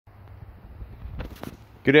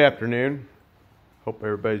Good afternoon. Hope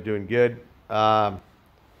everybody's doing good. Tried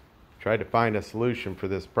to find a solution for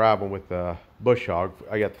this problem with the bushog.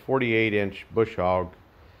 I got the 48-inch bushog.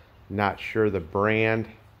 Not sure the brand.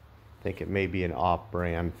 I think it may be an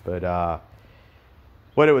off-brand, but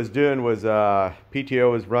what it was doing was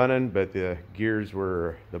PTO was running, but the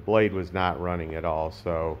blade was not running at all.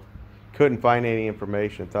 So couldn't find any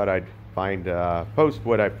information. Thought I'd post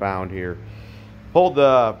what I found here. Pulled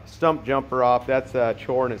the stump jumper off. That's a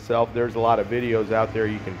chore in itself. There's a lot of videos out there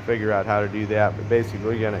you can figure out how to do that, but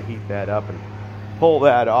basically you're going to heat that up and pull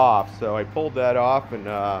that off. So I pulled that off, and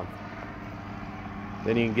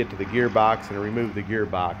then you can get to the gearbox and remove the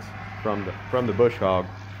gearbox from the bushog.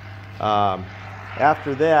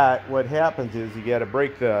 After that, what happens is you got to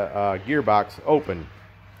break the gearbox open,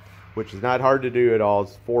 which is not hard to do at all.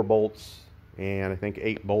 It's 4 bolts and I think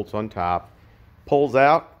 8 bolts on top. Pulls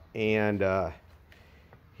out, and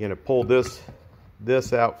you're gonna pull this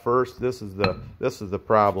out first. This is the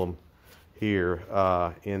problem here.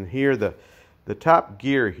 In here, the top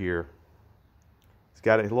gear here, it's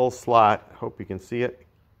got a little slot. Hope you can see it.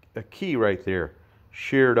 A key right there,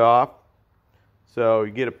 sheared off. So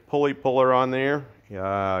you get a pulley puller on there.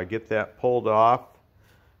 Get that pulled off.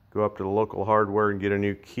 Go up to the local hardware and get a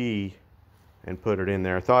new key and put it in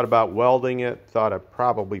there. I thought about welding it. Thought I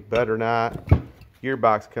probably better not.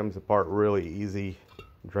 Gearbox comes apart really easy.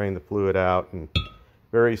 Drain the fluid out, and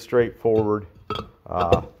very straightforward.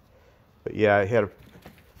 But yeah, I had a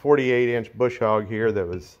 48-inch bushog here that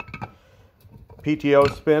was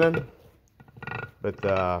PTO spinning, but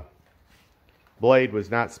the blade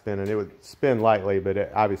was not spinning. It would spin lightly, but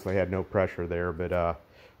it obviously had no pressure there. But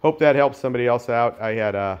hope that helps somebody else out. I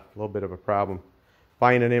had a little bit of a problem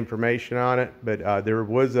finding information on it, but there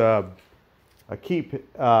was a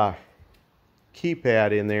keypad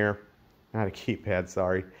in there. Not a keypad,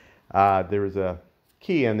 sorry. There was a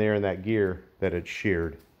key in there in that gear that had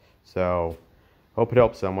sheared. So, hope it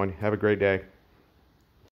helps someone. Have a great day.